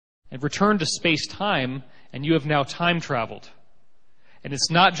and return to space-time, and you have now time traveled. And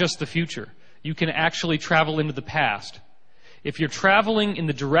it's not just the future. You can actually travel into the past. If you're traveling in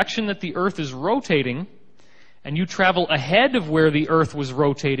the direction that the Earth is rotating, and you travel ahead of where the Earth was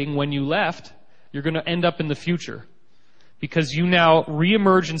rotating when you left, you're going to end up in the future. Because you now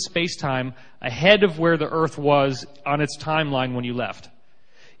re-emerge in space-time ahead of where the Earth was on its timeline when you left.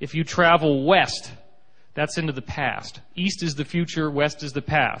 If you travel west, that's into the past. East is the future, west is the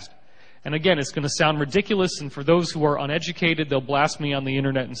past. And again, it's going to sound ridiculous, and for those who are uneducated, they'll blast me on the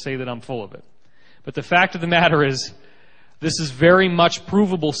internet and say that I'm full of it. But the fact of the matter is, this is very much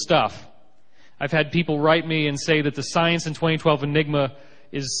provable stuff. I've had people write me and say that the Science in 2012 Enigma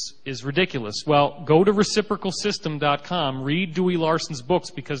is ridiculous. Well, go to reciprocalsystem.com, read Dewey Larson's books,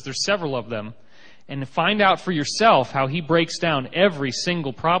 because there's several of them, and find out for yourself how he breaks down every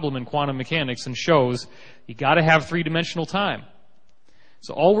single problem in quantum mechanics and shows you got to have three-dimensional time.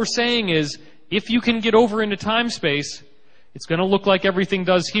 So all we're saying is, if you can get over into time-space, it's going to look like everything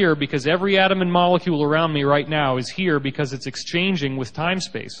does here, because every atom and molecule around me right now is here because it's exchanging with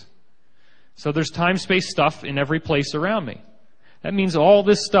time-space. So there's time-space stuff in every place around me. That means all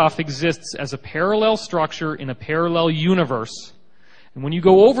this stuff exists as a parallel structure in a parallel universe. And when you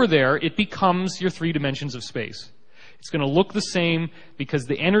go over there, it becomes your three dimensions of space. It's going to look the same because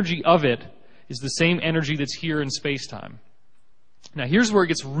the energy of it is the same energy that's here in space-time. Now, here's where it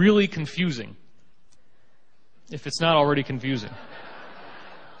gets really confusing, if it's not already confusing.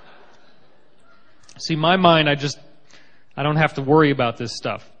 See, my mind, I don't have to worry about this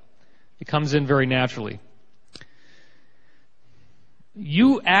stuff. It comes in very naturally.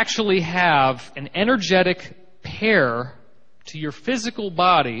 You actually have an energetic pair to your physical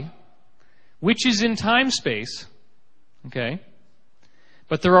body, which is in time-space, okay?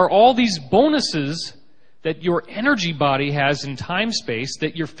 But there are all these bonuses that your energy body has in time-space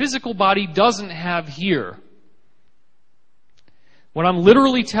that your physical body doesn't have here. What I'm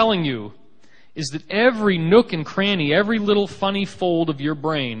literally telling you is that every nook and cranny, every little funny fold of your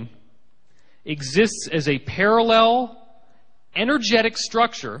brain exists as a parallel energetic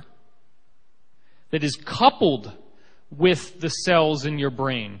structure that is coupled with the cells in your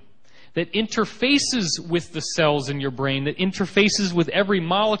brain, that interfaces with the cells in your brain, that interfaces with every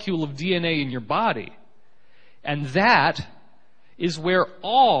molecule of DNA in your body. And that is where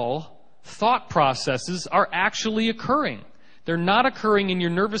all thought processes are actually occurring. They're not occurring in your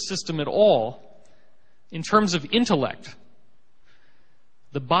nervous system at all in terms of intellect.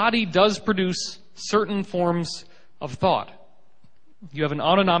 The body does produce certain forms of thought. You have an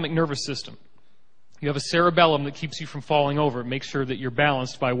autonomic nervous system. You have a cerebellum that keeps you from falling over. It makes sure that you're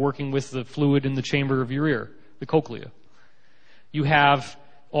balanced by working with the fluid in the chamber of your ear, the cochlea. You have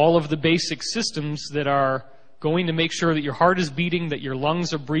all of the basic systems that are going to make sure that your heart is beating, that your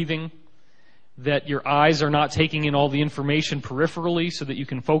lungs are breathing, that your eyes are not taking in all the information peripherally so that you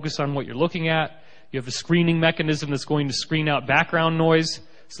can focus on what you're looking at. You have a screening mechanism that's going to screen out background noise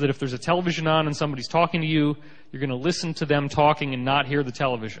so that if there's a television on and somebody's talking to you, you're going to listen to them talking and not hear the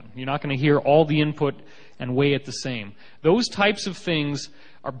television. You're not going to hear all the input and weigh it the same. Those types of things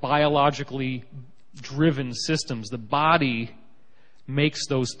are biologically driven systems. The body makes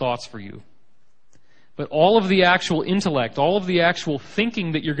those thoughts for you. But all of the actual intellect, all of the actual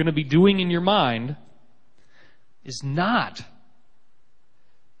thinking that you're going to be doing in your mind is not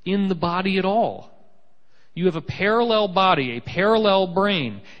in the body at all. You have a parallel body, a parallel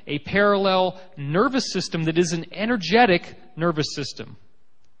brain, a parallel nervous system that is an energetic nervous system.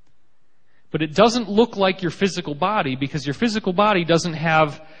 But it doesn't look like your physical body because your physical body doesn't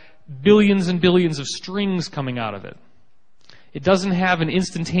have billions and billions of strings coming out of it. It doesn't have an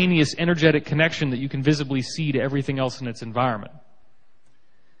instantaneous energetic connection that you can visibly see to everything else in its environment.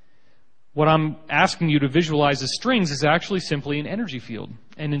 What I'm asking you to visualize as strings is actually simply an energy field.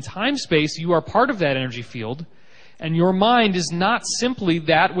 And in time-space, you are part of that energy field, and your mind is not simply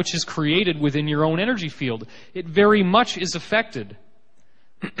that which is created within your own energy field. It very much is affected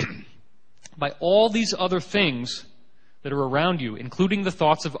by all these other things that are around you, including the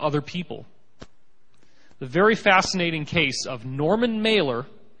thoughts of other people. The very fascinating case of Norman Mailer,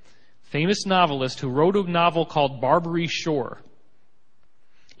 famous novelist who wrote a novel called Barbary Shore.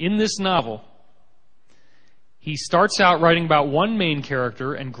 In this novel, he starts out writing about one main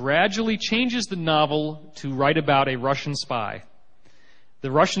character and gradually changes the novel to write about a Russian spy. The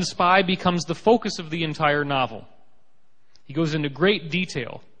Russian spy becomes the focus of the entire novel. He goes into great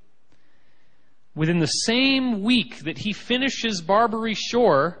detail. Within the same week that he finishes Barbary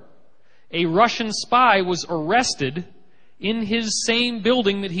Shore, a Russian spy was arrested in his same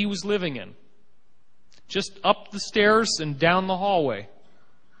building that he was living in. Just up the stairs and down the hallway.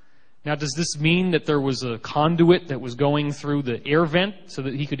 Now, does this mean that there was a conduit that was going through the air vent so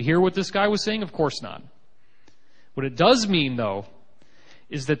that he could hear what this guy was saying? Of course not. What it does mean, though,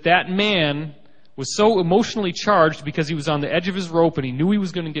 is that that man was so emotionally charged because he was on the edge of his rope and he knew he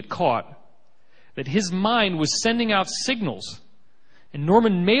was going to get caught, that his mind was sending out signals. And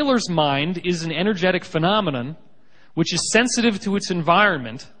Norman Mailer's mind is an energetic phenomenon which is sensitive to its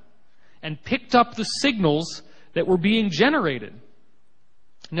environment and picked up the signals that were being generated.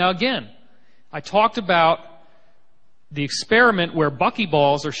 Now again, I talked about the experiment where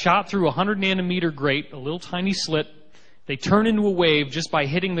buckyballs are shot through a 100 nanometer grate, a little tiny slit. They turn into a wave just by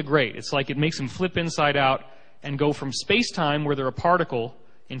hitting the grate. It's like it makes them flip inside out and go from space-time, where they're a particle,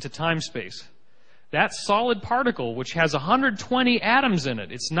 into time-space. That solid particle, which has 120 atoms in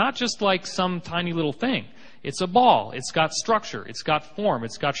it, it's not just like some tiny little thing. It's a ball. It's got structure. It's got form.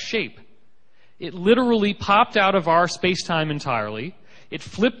 It's got shape. It literally popped out of our space-time entirely. It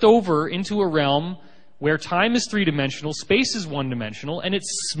flipped over into a realm where time is three-dimensional, space is one-dimensional, and it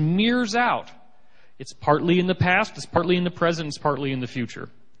smears out. It's partly in the past, it's partly in the present, it's partly in the future.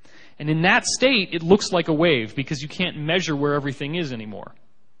 And in that state, it looks like a wave because you can't measure where everything is anymore.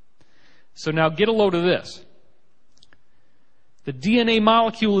 So now get a load of this. The DNA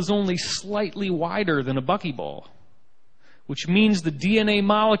molecule is only slightly wider than a buckyball, which means the DNA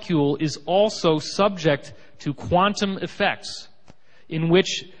molecule is also subject to quantum effects, in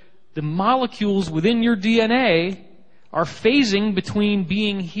which the molecules within your DNA are phasing between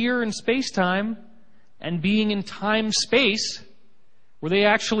being here in space-time and being in time-space, where they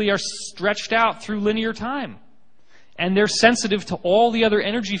actually are stretched out through linear time. And they're sensitive to all the other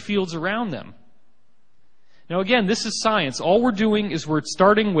energy fields around them. Now again, this is science. All we're doing is we're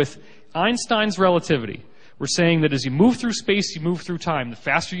starting with Einstein's relativity. We're saying that as you move through space, you move through time. The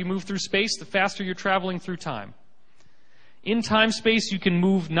faster you move through space, the faster you're traveling through time. In time-space, you can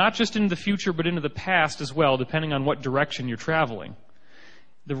move not just into the future, but into the past as well, depending on what direction you're traveling.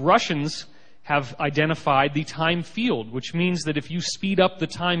 The Russians have identified the time field, which means that if you speed up the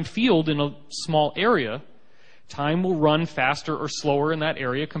time field in a small area, time will run faster or slower in that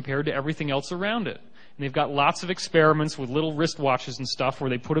area compared to everything else around it. And they've got lots of experiments with little wristwatches and stuff where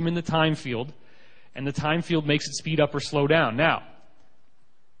they put them in the time field, and the time field makes it speed up or slow down. Now,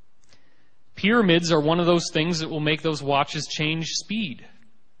 pyramids are one of those things that will make those watches change speed.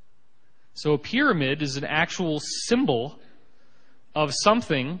 So a pyramid is an actual symbol of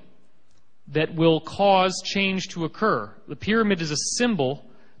something that will cause change to occur. The pyramid is a symbol,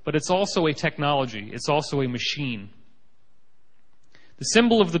 but it's also a technology. It's also a machine. The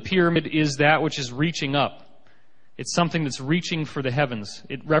symbol of the pyramid is that which is reaching up. It's something that's reaching for the heavens.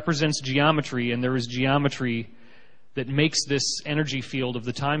 It represents geometry, and there is geometry that makes this energy field of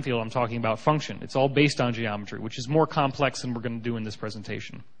the time field I'm talking about function. It's all based on geometry, which is more complex than we're going to do in this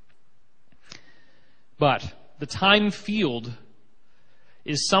presentation. But the time field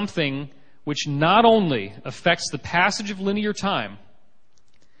is something which not only affects the passage of linear time,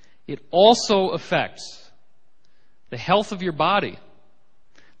 it also affects the health of your body.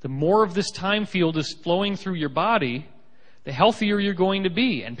 The more of this time field is flowing through your body, the healthier you're going to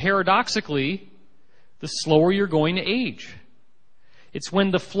be. And paradoxically, the slower you're going to age. It's when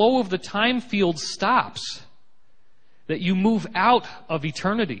the flow of the time field stops that you move out of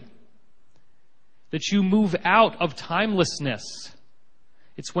eternity, that you move out of timelessness.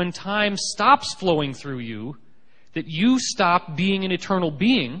 It's when time stops flowing through you that you stop being an eternal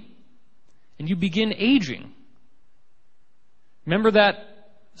being and you begin aging. Remember that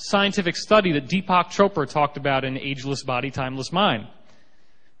scientific study that Deepak Chopra talked about in Ageless Body, Timeless Mind,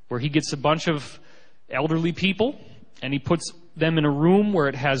 where he gets a bunch of elderly people and he puts them in a room where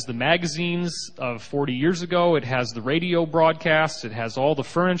it has the magazines of 40 years ago, it has the radio broadcasts, it has all the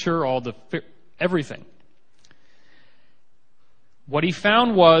furniture, everything. What he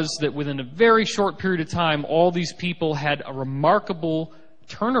found was that within a very short period of time, all these people had a remarkable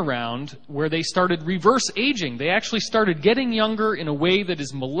turnaround where they started reverse aging. They actually started getting younger in a way that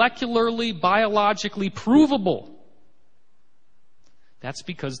is molecularly, biologically provable. That's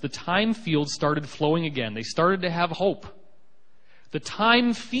because the time field started flowing again. They started to have hope. The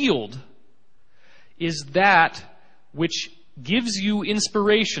time field is that which gives you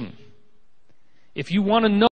inspiration. If you want to know